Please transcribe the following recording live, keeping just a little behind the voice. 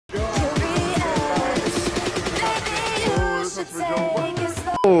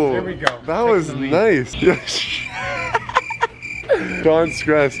That was nice. Sean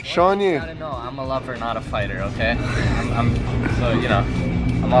stressed. Shawnee. You gotta know, I'm a lover, not a fighter, okay? So, you know,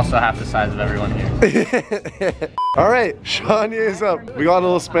 I'm also half the size of everyone here. All right, Shawnee is up. We got a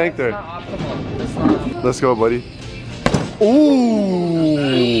little spank there. Let's go, buddy.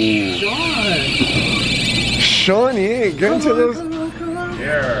 Ooh. Shawnee, get into those.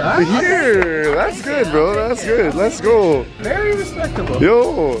 Here, that's good, bro. That's good. Let's go. Very respectable.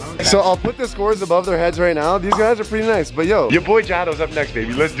 Yo, so I'll put the scores above their heads right now. These guys are pretty nice, but yo, your boy Chad's up next,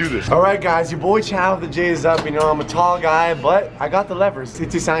 baby. Let's do this. All right, guys, your boy ChadwithaJ is up. You know, I'm a tall guy, but I got the levers.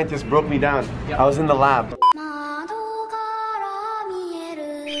 City scientist broke me down. I was in the lab.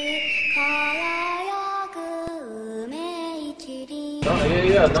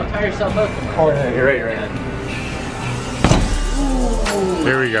 Yeah, don't tie yourself up. Oh, yeah, you're right, you're right.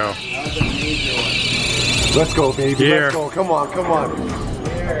 Here we go. Let's go, baby. Here. Let's go. Come on, come on.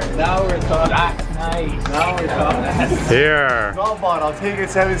 Here, now we're talking. That's nice. Now we're talking. Here. Golf ball, I'll take it.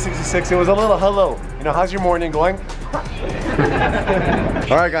 766. It was a little hello. You know, how's your morning going? All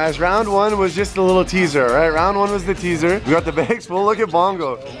right, guys. Round one was just a little teaser. All right, round one was the teaser. We got the bags full. Look at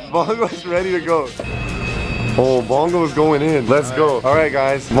Bongo. Bongo's ready to go. Oh, Bongo's going in. Let's go. All right,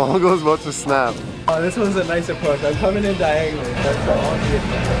 guys. Bongo's about to snap. Oh, this one's a nice approach. I'm coming in diagonally. That's all.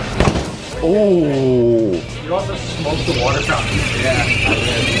 Oh. You also smoked the water fountain. Yeah,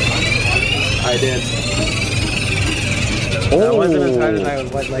 I did. Oh. That wasn't as hard as I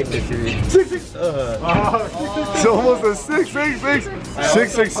would like it to be. 666. It's almost a 666.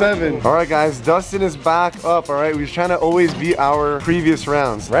 667. All right, guys. Dustin is back up. All right, we was trying to always beat our previous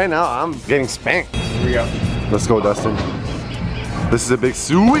rounds. Right now, I'm getting spanked. Here we go. Let's go, Dustin. This is a big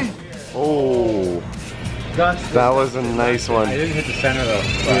suey. Oh. That was a nice one. I didn't hit the center though.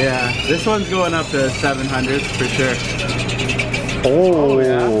 Yeah, this one's going up to 700s for sure. Oh.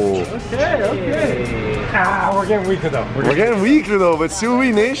 Yeah. Okay, okay. Ah, we're getting weaker though. We're getting weaker though, but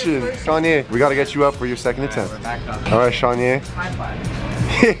Suey Nation. Shawnee, we gotta get you up for your second attempt. All right, Shawnee. High five.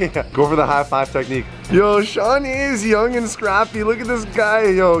 Go for the high five technique. Yo, Shawnee is young and scrappy. Look at this guy.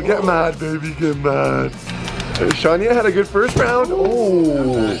 Yo, get mad, baby, get mad. Shawnee had a good first round. Oh.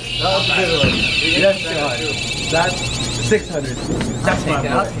 That was a good one. Yes, Sean. That's 600. That's my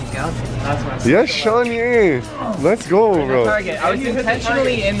boy. That's my Yes, Shawnee. Let's go, bro. Target. I was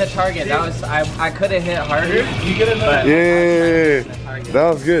intentionally in the target. That was I could have hit harder. You could have. Yeah. That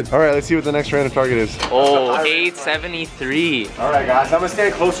was good. All right, let's see what the next random target is. Oh, 873. All right, guys. I'm gonna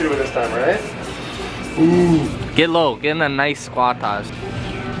stand closer to it this time, all right? Ooh. Get low. Get in a nice squat toss.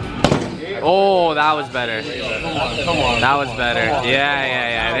 Oh, that was better. Come on. That was better.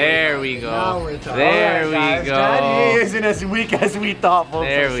 Yeah. There we go. There we go. Daddy isn't as weak as we thought, folks.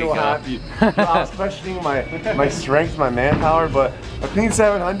 There I'm we so go. happy. I was questioning my strength, my manpower, but a clean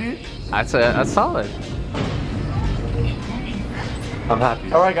 700. That's solid. I'm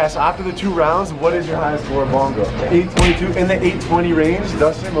happy. All right, guys. So after the 2 rounds, what is your highest score, Bongo? 822 in the 820 range.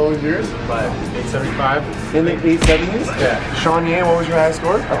 Dustin, what was yours? 875. In the 870s. Yeah. Shawnee, what was your highest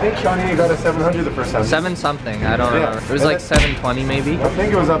score? I think Shawnee got a 700 the first time. 7 something. I don't remember. It was like 720 maybe. I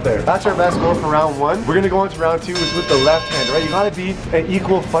think it was up there. That's our best score for round 1. We're gonna go into round 2, which is with the left hand, right? You gotta be an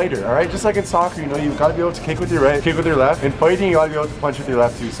equal fighter, all right? Just like in soccer, you know, you gotta be able to kick with your right, kick with your left. In fighting, you gotta be able to punch with your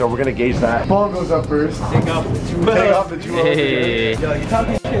left too. So we're gonna gauge that. Bongo's up first. Take off the 2. Take off the 2. Hey. Yo, you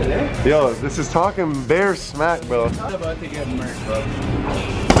talking shit, eh? Yo, this is talking bear smack, bro. I'm about to get murked, bro.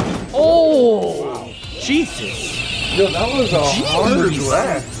 Oh, Jesus. Yo, that was a hard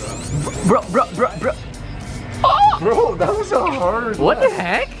left. Bro. Bro, that was a hard What the left.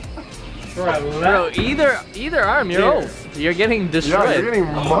 heck? Bro, Either arm, you're getting destroyed. Yeah, you're getting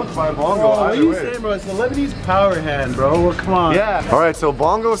mucked by Bongo. Bro, what are either you way. saying, bro? It's the Lebanese power hand, bro. Well, come on. Yeah. All right, so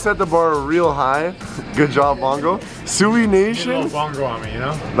Bongo set the bar real high. Good job, Bongo. Suey Get a Nation. little bongo on me, you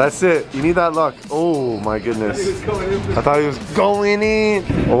know? That's it. You need that luck. Oh my goodness. I thought he was going in.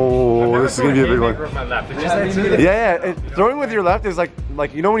 Oh, this is gonna be a big one. With my left. It's just Yeah. Throwing with your left is like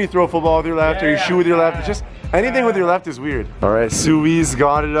you know when you throw a football with your left or you shoot with your left. It's just anything with your left is weird. All right, Suey's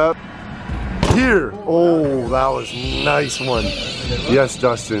got it up. Here. Oh, that was a nice one. Yes,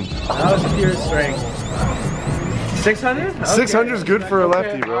 Dustin. that was pure strength. 600? 600 is good for a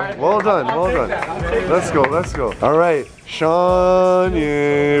lefty, bro. Well done, well done. Let's go, let's go. All right,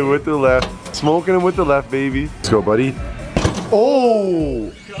 Shawnee with the left. Smoking him with the left, baby. Let's go, buddy. Oh!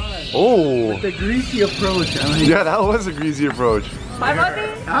 Oh! The greasy approach. Yeah, that was a greasy approach.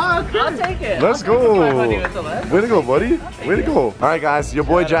 500? Ah, okay. I'll take it. Let's I'll take go. the 500 with the left. Way to go, buddy. Way to go. All right, guys, your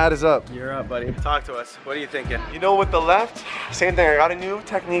boy Jad is up. You're up, buddy. Talk to us. What are you thinking? You know, with the left, same thing. I got a new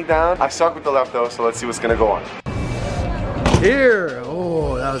technique down. I suck with the left, though, so let's see what's going to go on. Here.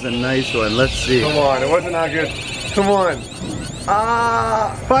 Oh, that That was a nice one. Let's see. Come on, it wasn't that good. Come on.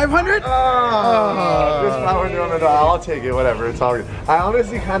 500? Just 500 on the dot. I'll take it, whatever, it's all good. I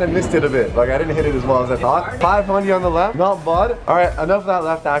honestly kind of missed it a bit. Like, I didn't hit it as well as I thought. 500 on the left, not bad. All right, enough of that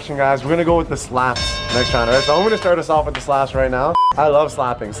left action, guys. We're gonna go with the slaps next round, all right? So I'm gonna start us off with the slaps right now. I love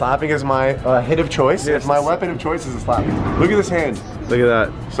slapping. Slapping is my hit of choice. Yes, my weapon of choice is a slapping. Look at this hand. Look at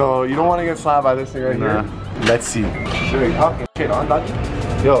that. So you don't want to get slapped by this thing right here. Let's see. Sure, you talking shit on, dog?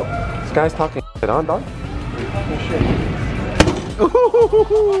 Yo, this guy's talking shit on, dog? Talking shit.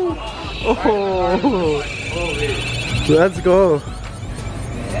 Let's go.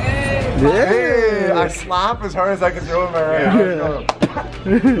 Hey, I slap as hard as I can throw in my right.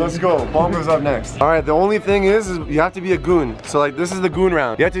 Let's go. Bongo's up next. All right, the only thing is you have to be a goon. So like this is the goon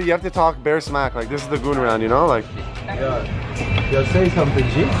round. You have to talk bear smack. Like this is the goon round, you know? Like Yo, say something,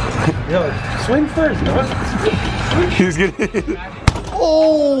 G. Yo, swing first, bro. he's getting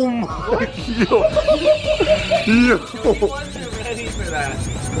oh my yo.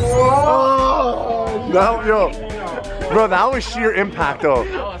 Now, yo, bro, that was sheer impact though.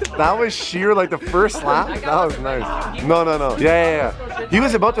 That was sheer, like the first slap. That was nice. No. Yeah. He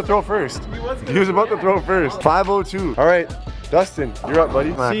was about to throw first. 502. All right, Dustin, you're up,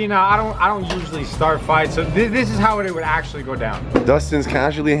 buddy. See, now I don't usually start fights, so this is how it would actually go down. Dustin's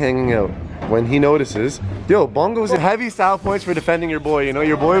casually hanging out when he notices. Yo, Bongo's heavy style points for defending your boy. You know,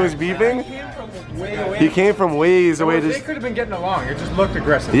 your boy was beeping. He came from ways away. They could have been getting along. It just looked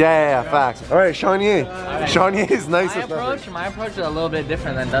aggressive. Yeah, facts. All right, Shawnee. Shawnee is nice. My approach is a little bit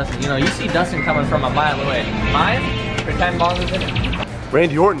different than Dustin. You know, you see Dustin coming from a mile away. Mine, pretend Bongo's in it.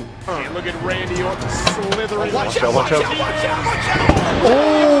 Randy Orton. Look at Randy Orton slithering. Watch out.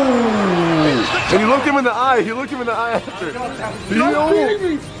 Oh! And he looked him in the eye. After.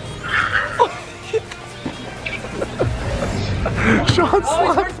 Sean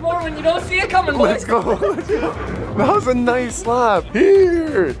Always hurts more when you don't see it coming. Let's go. That was a nice slap.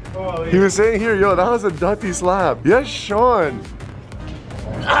 Here. He was saying here, yo, that was a dirty slap. Yes, Sean.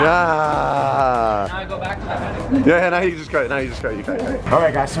 Yeah. Now I go back to that. Yeah, now you just cut it. You cut it. All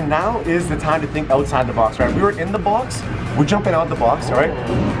right, guys. So now is the time to think outside the box, right? We were in the box. We're jumping out the box, all right?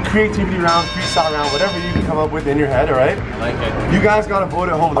 Creativity round, freestyle round, whatever you can come up with in your head, all right? I like it. You guys gotta vote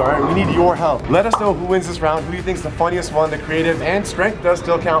at home, though, all right? We need your help. Let us know who wins this round, who you think's the funniest one, the creative, and strength does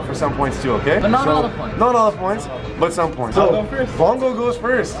still count for some points too, okay? But not all the points. Not all the points, but some points. So, I'll go first. Bongo goes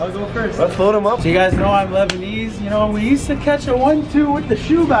first. I'll go first. Let's load him up. So you guys know I'm Lebanese. You know, we used to catch a 1-2 with the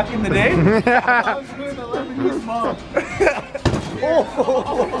shoe back in the day. I was doing the Lebanese mom.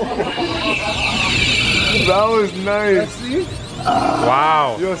 That was nice.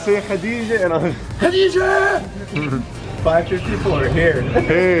 Wow. Yo, say Khadija and I'm... Khadija! 554 here.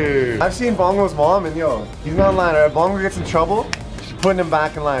 Hey. I've seen Bongo's mom and yo, he's not lying, alright? Bongo gets in trouble, she's putting him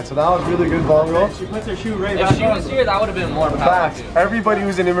back in line. So that was really good, Bongo. She puts her shoe right back If she was here, that would have been more power. Facts. Everybody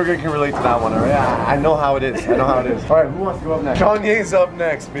who's an immigrant can relate to that one, alright? I know how it is. Alright, who wants to go up next? Kanye's up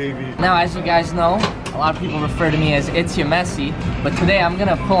next, baby. Now, as you guys know, a lot of people refer to me as Itya Messi, but today I'm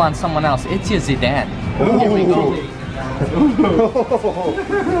gonna pull on someone else. Itya Zidane. Here we go.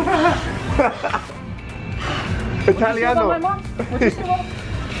 Italiano.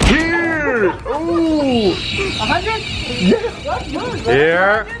 Here! Ooh! 100?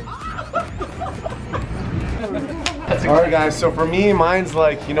 Here. Alright guys, so for me, mine's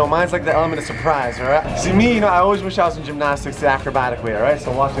like the element of surprise, alright? See me, I always wish I was in gymnastics the acrobatic way, alright?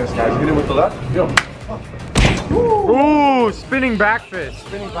 So watch this, guys. Hit it with the left. Yo. Ooh, spinning back fist.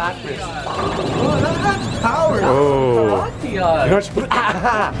 Spinning back fist. Power. Oh. You know,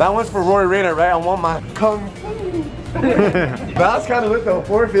 that one's for Rory Rayner, right? I want my kung fu. That's kind of lit though,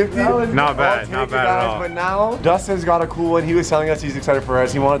 450. Not bad, not bad at all. But now, Dustin's got a cool one. He was telling us he's excited for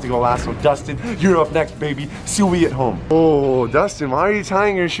us. He wanted to go last, so Dustin, you're up next, baby. Suey at home. Oh, Dustin, why are you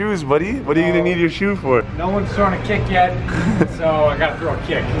tying your shoes, buddy? What are you gonna need your shoe for? No one's thrown a kick yet, so I gotta throw a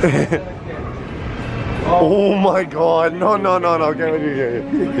kick. Oh my god, no, get ready to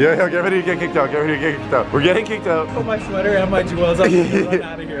get ready to get kicked out, We're getting kicked out. Put my sweater and my jewels up and run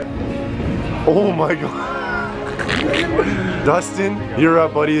out of here. Oh my god. Dustin, you're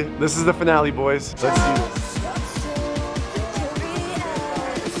up, buddy. This is the finale, boys. Let's see this.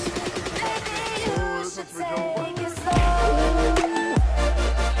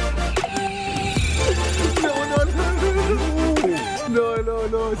 No.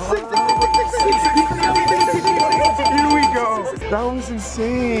 Here we go. That was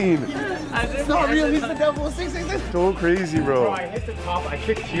insane. It's not real, he's the devil. 666. So crazy, bro. I hit the top. I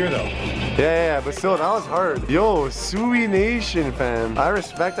kicked here though. Yeah, but still, that was hard. Yo, Suey Nation, fam. I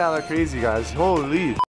respect that like crazy, guys. Holy.